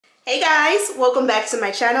Hey guys, welcome back to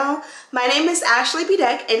my channel. My name is Ashley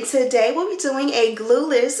Bedeck and today we'll be doing a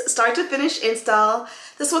glueless start to finish install.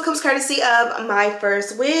 This one comes courtesy of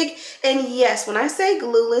Myfirstwig, and yes, when I say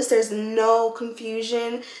glueless, there's no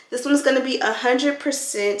confusion. This one is going to be 100%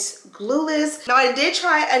 glueless. Now I did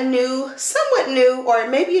try a new, somewhat new, or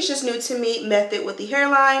maybe it's just new to me, method with the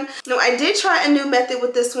hairline. Now I did try a new method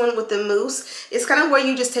with this one with the mousse. It's kind of where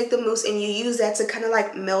you just take the mousse and you use that to kind of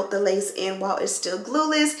like melt the lace in while it's still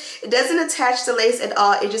glueless. It doesn't attach the lace at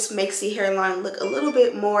all. It just makes the hairline look a little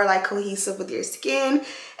bit more like cohesive with your skin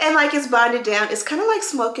and like it's bonded down. It's kind of like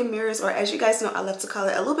smoke and mirrors, or as you guys know, I love to call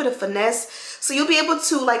it a little bit of finesse. So you'll be able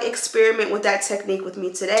to like experiment with that technique with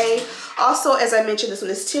me today. Also, as I mentioned, this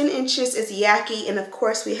one is 10 inches, it's Yaki, and of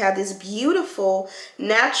course we have this beautiful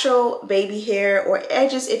natural baby hair, or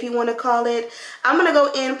edges if you want to call it. I'm gonna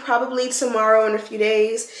go in probably tomorrow in a few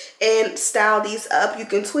days and style these up. You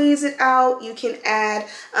can tweeze it out, you can add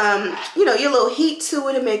you know, your little heat to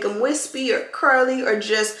it and make them wispy or curly, or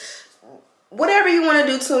just whatever you want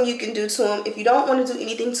to do to them, you can do to them. If you don't want to do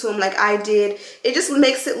anything to them like I did, it just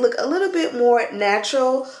makes it look a little bit more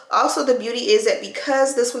natural. Also, the beauty is that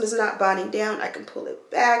because this one is not bonding down, I can pull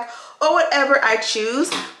it back or whatever I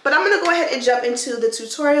choose. But I'm going to go ahead and jump into the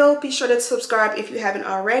tutorial. Be sure to subscribe if you haven't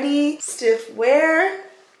already. Stiff wear.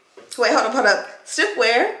 Wait, hold up. Stiff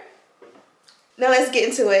wear. Now let's get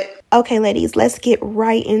into it. Okay, ladies, let's get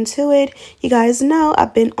right into it. You guys know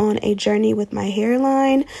I've been on a journey with my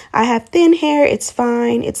hairline. I have thin hair. It's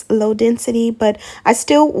fine. It's low density, but I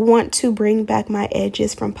still want to bring back my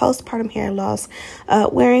edges from postpartum hair loss,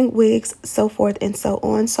 wearing wigs, so forth and so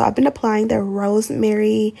on. So I've been applying the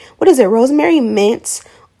rosemary mint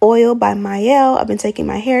oil by Myel. I've been taking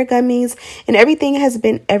my hair gummies and everything has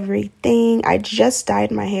been everything. I just dyed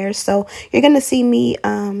my hair, so you're gonna see me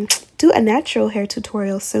do a natural hair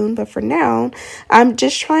tutorial soon, but for now I'm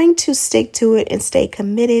just trying to stick to it and stay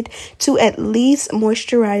committed to at least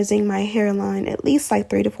moisturizing my hairline at least like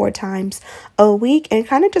 3 to 4 times a week, and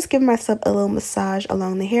kind of just give myself a little massage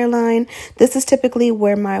along the hairline. This is typically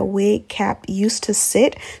where my wig cap used to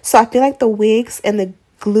sit, so I feel like the wigs and the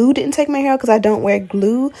glue didn't take my hair because I don't wear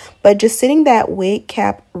glue, but just sitting that wig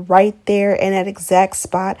cap right there in that exact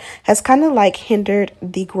spot has kind of like hindered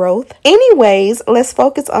the growth. Anyways, let's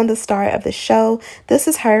focus on the star of the show. This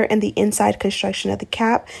is her and the inside construction of the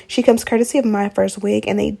cap. She comes courtesy of Myfirstwig,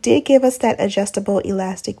 and they did give us that adjustable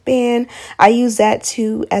elastic band. I use that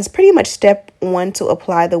as pretty much step 1 to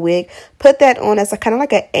apply the wig. Put that on as a kind of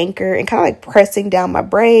like an anchor and kind of like pressing down my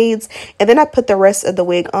braids, and then I put the rest of the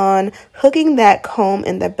wig on, hooking that comb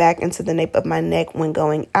in the back into the nape of my neck when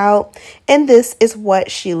going out. And this is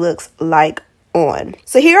what she looks like on.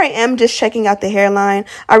 So here I am just checking out the hairline.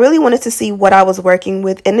 I really wanted to see what I was working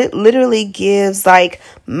with, and it literally gives like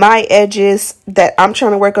my edges that I'm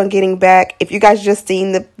trying to work on getting back. If you guys just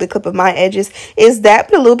seen the clip of my edges, is that,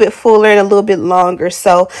 but a little bit fuller and a little bit longer.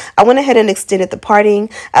 So I went ahead and extended the parting.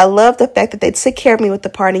 I love the fact that they took care of me with the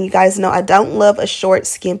parting. You guys know I don't love a short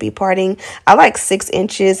skimpy parting. I like 6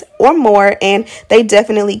 inches or more, and they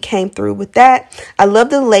definitely came through with that. I love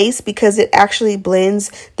the lace because it actually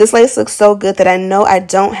blends. This lace looks so good that I know I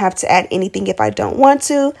don't have to add anything if I don't want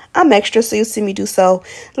to. I'm extra, so you'll see me do so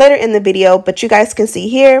later in the video, but you guys can see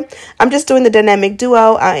here I'm just doing the dynamic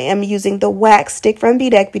duo. I am using the wax stick from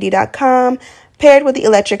Bedeck, bd.com, paired with the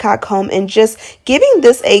electric hot comb, and just giving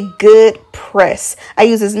this a good press. I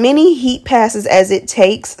use as many heat passes as it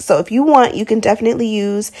takes, so if you want, you can definitely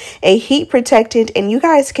use a heat protectant, and you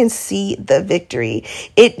guys can see the victory.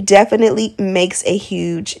 It definitely makes a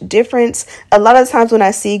huge difference. A lot of times when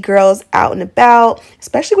I see girls out and about,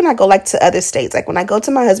 especially when I go like to other states, like when I go to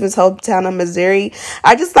my husband's hometown of Missouri,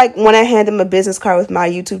 I just like want to hand him a business card with my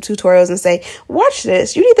YouTube tutorials and say, watch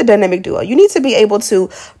this, you need the dynamic duo. You need to be able to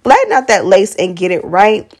flatten out that lace and get it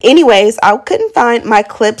right. Anyways, I couldn't find my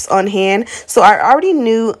clips on hand, so I already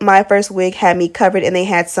knew Myfirstwig had me covered and they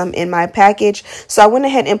had some in my package, so I went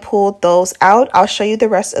ahead and pulled those out. I'll show you the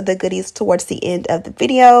rest of the goodies towards the end of the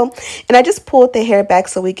video. And I just pulled the hair back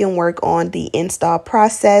so we can work on the install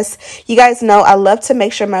process. You guys know I love to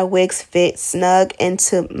make sure my wigs fit snug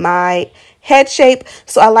into my head shape,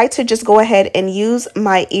 so I like to just go ahead and use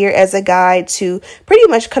my ear as a guide to pretty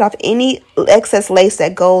much cut off any excess lace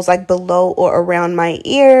that goes like below or around my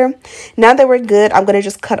ear. Now that we're good, I'm going to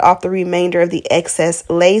just cut off the remainder of the excess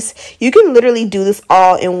lace. You can literally do this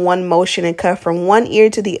all in one motion and cut from one ear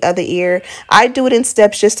to the other ear. I do it in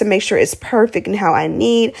steps just to make sure it's perfect and how I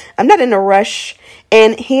need. I'm not in a rush.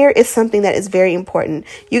 And here is something that is very important.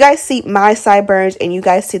 You guys see my sideburns and you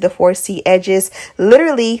guys see the 4C edges,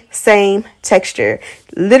 literally same texture.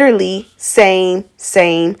 Literally same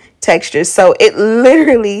texture. So it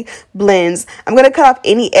literally blends. I'm going to cut off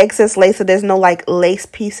any excess lace so there's no like lace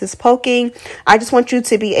pieces poking. I just want you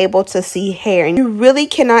to be able to see hair, and you really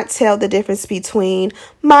cannot tell the difference between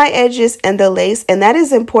my edges and the lace, and that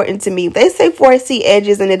is important to me. If they say 4C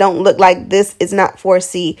edges and it don't look like this, it's not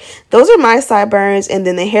 4C. Those are my sideburns, and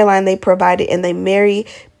then the hairline they provided, and they marry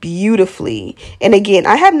beautifully. And again,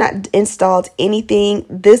 I have not installed anything.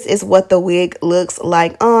 This is what the wig looks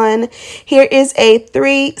like on. Here is a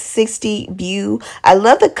 360 view. I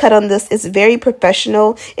love the cut on this. It's very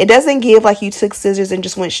professional. It doesn't give like you took scissors and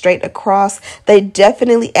just went straight across. They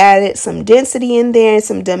definitely added some density in there and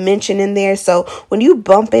some dimension in there, so when you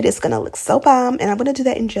bump it, it's gonna look so bomb, and I'm gonna do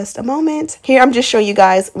that in just a moment. Here I'm just showing you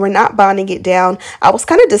guys, we're not bonding it down. I was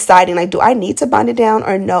kind of deciding, like, do I need to bond it down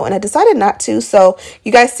or no, and I decided not to. So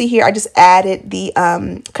you guys see here, I just added the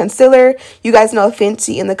concealer. You guys know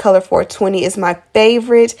Fenty in the color 420 is my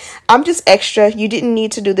favorite. I'm just extra. You didn't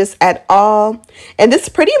need to do this at all, and this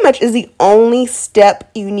pretty much is the only step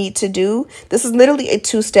you need to do. This is literally a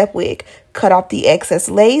two-step wig. Cut off the excess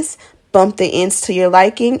lace, bump the ends to your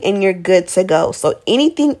liking, and you're good to go. So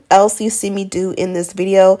anything else you see me do in this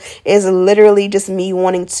video is literally just me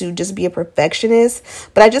wanting to just be a perfectionist.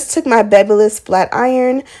 But I just took my Babyless flat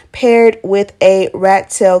iron paired with a rat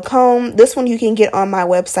tail comb. This one you can get on my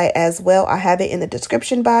website as well. I have it in the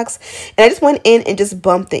description box. And I just went in and just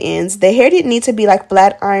bumped the ends. The hair didn't need to be like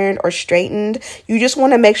flat ironed or straightened. You just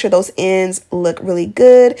want to make sure those ends look really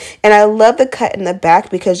good. And I love the cut in the back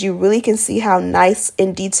because you really can see how nice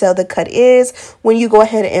and detailed the cut is when you go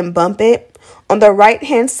ahead and bump it. On the right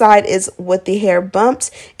hand side is with the hair bumped,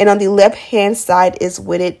 and on the left hand side is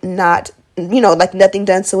with it not, you know, like nothing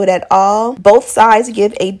done to it at all. Both sides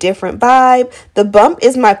give a different vibe. The bump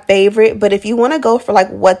is my favorite, but if you want to go for like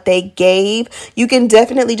what they gave, you can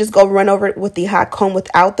definitely just go run over it with the hot comb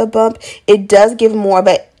without the bump. It does give more of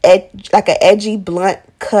a like an edgy blunt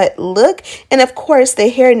cut look, and of course the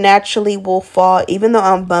hair naturally will fall even though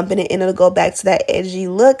I'm bumping it, and it'll go back to that edgy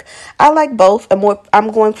look. I like both.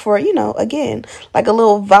 I'm going for, you know, again, like a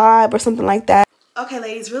little vibe or something like that. Okay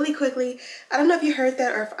ladies, really quickly, I don't know if you heard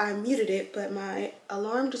that or if I muted it, but my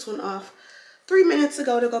alarm just went off 3 minutes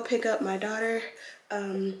ago to go pick up my daughter.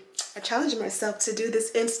 I challenged myself to do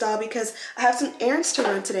this install because I have some errands to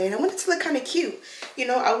run today and I want it to look kind of cute. You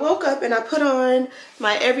know, I woke up and I put on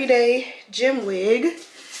my everyday gym wig,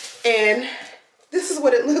 and this is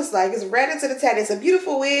what it looks like. It's red into the tan. It's a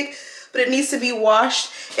beautiful wig, but it needs to be washed,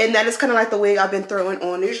 and that is kind of like the wig I've been throwing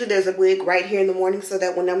on. Usually there's a wig right here in the morning so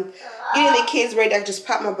that when I'm getting the kids ready, I can just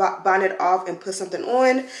pop my bonnet off and put something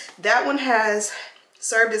on. That one has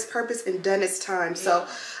served its purpose and done its time. So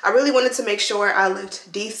I really wanted to make sure I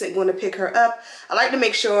looked decent going to pick her up. I like to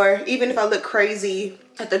make sure even if I look crazy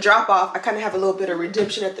at the drop off, I kind of have a little bit of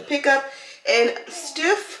redemption at the pickup. And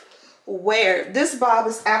stiff wear. This bob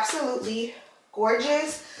is absolutely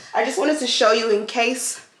gorgeous. I just wanted to show you in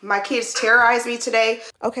case my kids terrorized me today.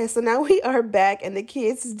 Okay, so now we are back and the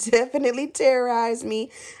kids definitely terrorized me.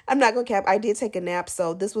 I'm not gonna cap, I did take a nap,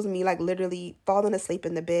 so this was me like literally falling asleep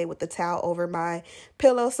in the bed with the towel over my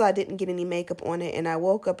pillow so I didn't get any makeup on it, and I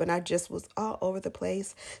woke up and I just was all over the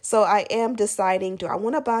place. So I am deciding, do I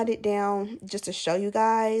want to bond it down just to show you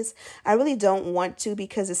guys? I really don't want to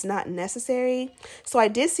because it's not necessary. So I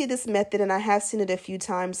did see this method and I have seen it a few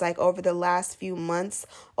times like over the last few months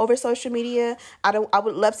over social media. I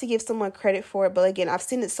would love to give someone credit for it, but again, I've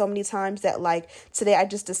seen it so many times that like today I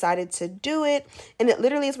just decided to do it. And it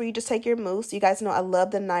literally is where you just take your mousse. You guys know I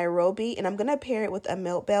love the Nairobi, and I'm gonna pair it with a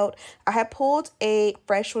melt belt. I had pulled a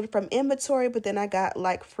fresh one from inventory, but then I got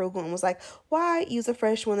like frugal and was like, why use a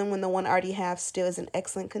fresh one when the one I already have still is in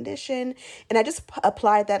excellent condition? And I just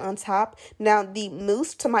applied that on top. Now the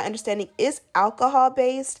mousse, to my understanding, is alcohol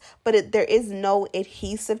based, but there is no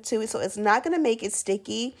adhesive to it, so it's not gonna make it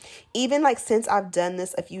sticky. Even like since I've done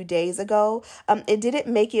this a few days ago, it didn't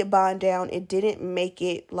make it bond down. It didn't make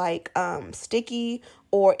it like sticky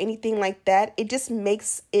or anything like that. It just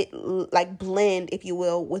makes it like blend, if you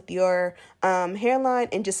will, with your hairline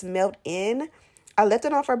and just melt in. I left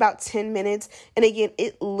it on for about 10 minutes. And again,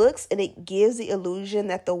 it looks and it gives the illusion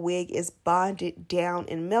that the wig is bonded down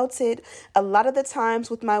and melted. A lot of the times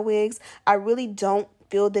with my wigs, I really don't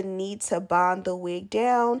feel the need to bond the wig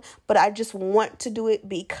down, but I just want to do it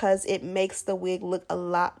because it makes the wig look a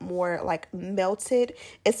lot more like melted,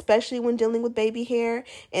 especially when dealing with baby hair.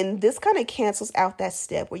 And this kind of cancels out that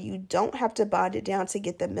step where you don't have to bond it down to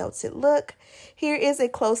get the melted look. Here is a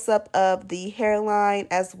close-up of the hairline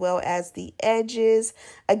as well as the edges.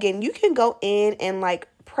 Again, you can go in and like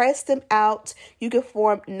press them out. You can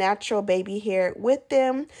form natural baby hair with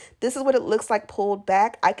them. This is what it looks like pulled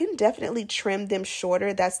back. I can definitely trim them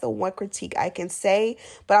shorter. That's the one critique I can say.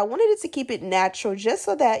 But I wanted it to keep it natural just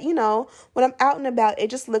so that, you know, when I'm out and about, it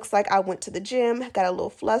just looks like I went to the gym, got a little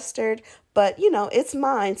flustered. But, you know, it's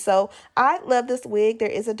mine. So I love this wig. There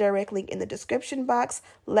is a direct link in the description box.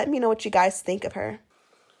 Let me know what you guys think of her.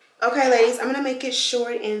 Okay, ladies, I'm going to make it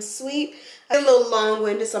short and sweet. I'm a little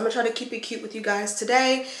long-winded, so I'm going to try to keep it cute with you guys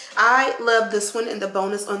today. I love this one, and the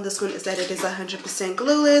bonus on this one is that it is 100%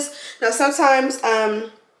 glueless. Now, sometimes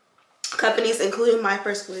companies, including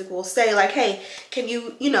Myfirstwig, will say like, hey, can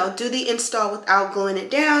you, do the install without gluing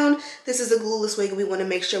it down? This is a glueless wig. We want to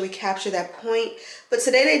make sure we capture that point. But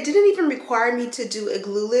today they didn't even require me to do a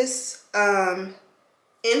glueless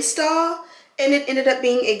install, and it ended up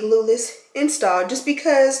being a glueless install just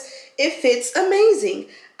because it fits amazing.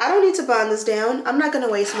 I don't need to bond this down. I'm not going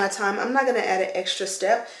to waste my time. I'm not going to add an extra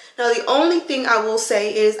step. Now, the only thing I will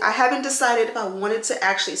say is I haven't decided if I wanted to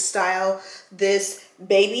actually style this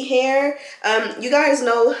baby hair. You guys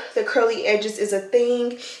know the curly edges is a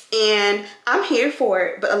thing, and I'm here for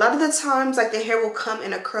it. But a lot of the times, like, the hair will come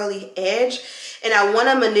in a curly edge, and I want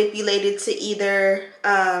to manipulate it to either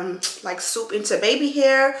like swoop into baby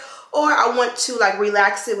hair, or I want to like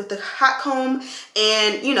relax it with the hot comb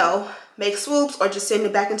and, make swoops, or just send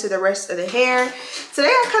it back into the rest of the hair. Today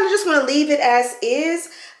I kind of just want to leave it as is.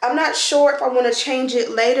 I'm not sure if I want to change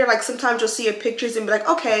it later. Like, sometimes you'll see your pictures and be like,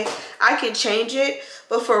 okay, I can change it.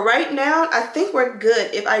 But for right now, I think we're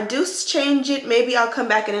good. If I do change it, maybe I'll come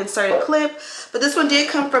back and insert a clip. But this one did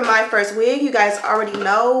come from Myfirstwig. You guys already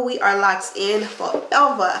know we are locked in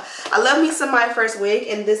forever. I love me some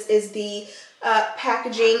Myfirstwig, and this is the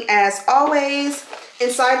packaging as always.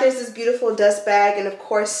 Inside there's this beautiful dust bag, and of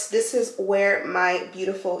course this is where my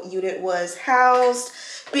beautiful unit was housed.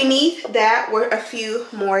 Beneath that were a few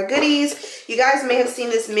more goodies. You guys may have seen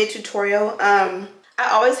this mid-tutorial. I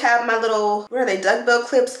always have my little, what are they, duckbill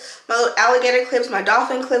clips, my little alligator clips, my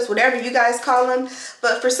dolphin clips, whatever you guys call them.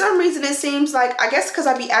 But for some reason it seems like, I guess because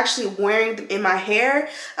I be actually wearing them in my hair,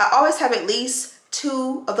 I always have at least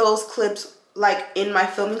 2 of those clips like in my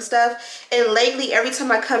filming stuff. And lately, every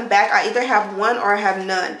time I come back, I either have 1 or I have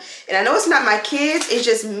none. And I know it's not my kids, it's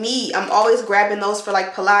just me. I'm always grabbing those for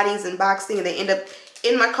like Pilates and boxing, and they end up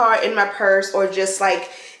in my car, in my purse, or just like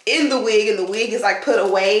in the wig, and the wig is like put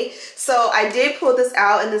away. So I did pull this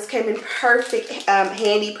out, and this came in perfect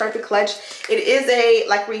handy, perfect clutch. It is a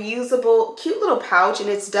like reusable cute little pouch, and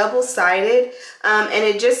it's double-sided, and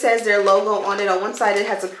it just says their logo on it. On one side it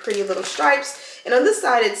has a pretty little stripes, and on this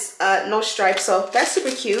side it's no stripes, so that's super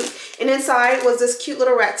cute. And inside was this cute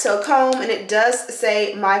little rat tail comb, and it does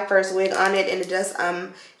say Myfirstwig on it, and it does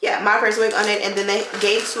Myfirstwig on it. And then they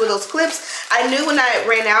gave 2 of those clips. I knew when I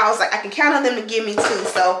ran out, I was like, I can count on them to give me 2,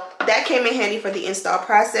 so that came in handy for the install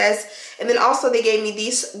process. And then also they gave me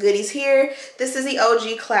these goodies here. This is the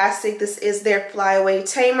OG classic. This is their flyaway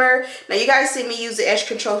tamer. Now you guys see me use the edge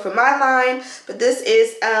control for my line, but this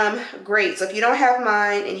is great. So if you don't have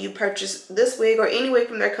mine and you purchase this wig or any wig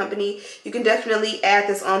from their company, you can definitely add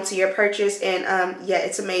this onto your purchase, and yeah,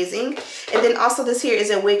 it's amazing. And then also this here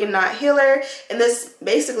is a wig and knot healer, and this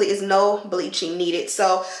basically is no bleaching needed.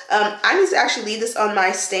 So I need to actually leave this on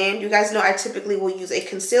my stand. You guys know I typically will use a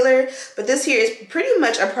concealer, but this here is pretty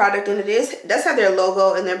much a product, and it does have their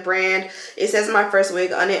logo and their brand. It says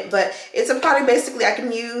Myfirstwig on it, but it's a product basically I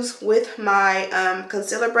can use with my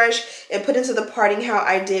concealer brush and put into the parting how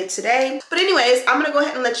I did today. But anyways, I'm gonna go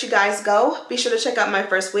ahead and let you guys go. Be sure to check out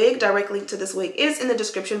Myfirstwig. Direct link to this wig is in the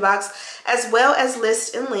description box, as well as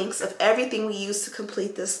lists and links of everything we used to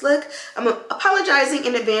complete this look. I'm apologizing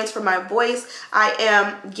in advance for my voice. I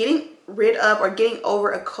am getting rid of or getting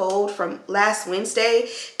over a cold from last Wednesday,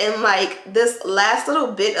 and like this last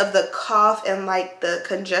little bit of the cough and like the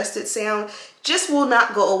congested sound just will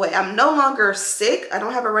not go away. I'm no longer sick. I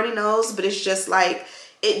don't have a runny nose, but it's just like,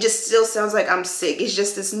 it just still sounds like I'm sick. It's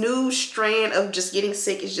just this new strand of just getting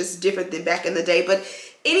sick. It's just different than back in the day. But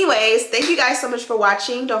anyways, thank you guys so much for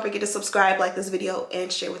watching. Don't forget to subscribe, like this video,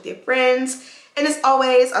 and share with your friends. And as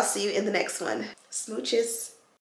always, I'll see you in the next one. Smooches.